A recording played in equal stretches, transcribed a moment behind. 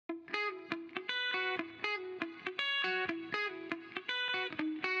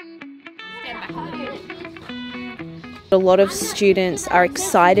A lot of students are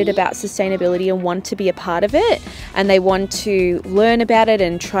excited about sustainability and want to be a part of it, and they want to learn about it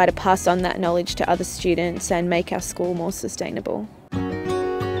and try to pass on that knowledge to other students and make our school more sustainable.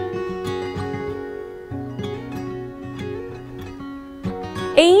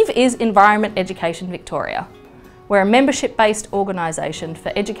 EVE is Environment Education Victoria. We're a membership-based organisation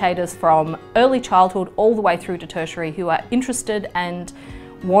for educators from early childhood all the way through to tertiary who are interested and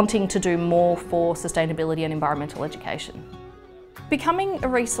wanting to do more for sustainability and environmental education. Becoming a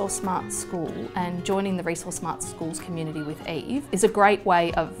ResourceSmart School and joining the ResourceSmart Schools community with EVE is a great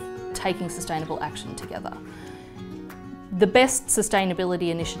way of taking sustainable action together. The best sustainability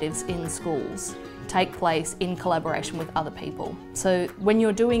initiatives in schools take place in collaboration with other people. So when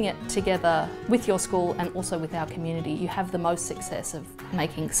you're doing it together with your school and also with our community, you have the most success of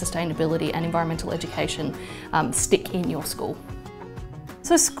making sustainability and environmental education stick in your school.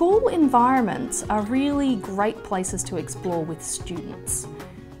 So school environments are really great places to explore with students.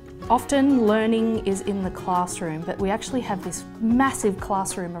 Often learning is in the classroom, but we actually have this massive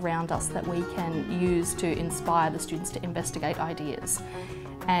classroom around us that we can use to inspire the students to investigate ideas.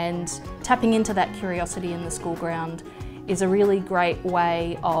 And tapping into that curiosity in the school ground is a really great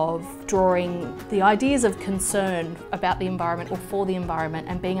way of drawing the ideas of concern about the environment or for the environment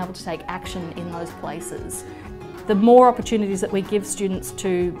and being able to take action in those places. The more opportunities that we give students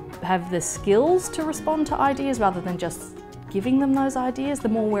to have the skills to respond to ideas rather than just giving them those ideas, the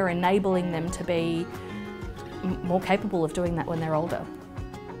more we're enabling them to be more capable of doing that when they're older.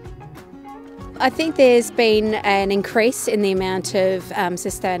 I think there's been an increase in the amount of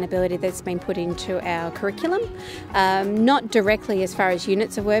sustainability that's been put into our curriculum, not directly as far as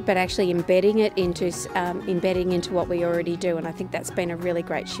units of work, but actually embedding it into what we already do, and I think that's been a really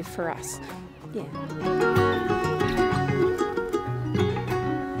great shift for us. Yeah.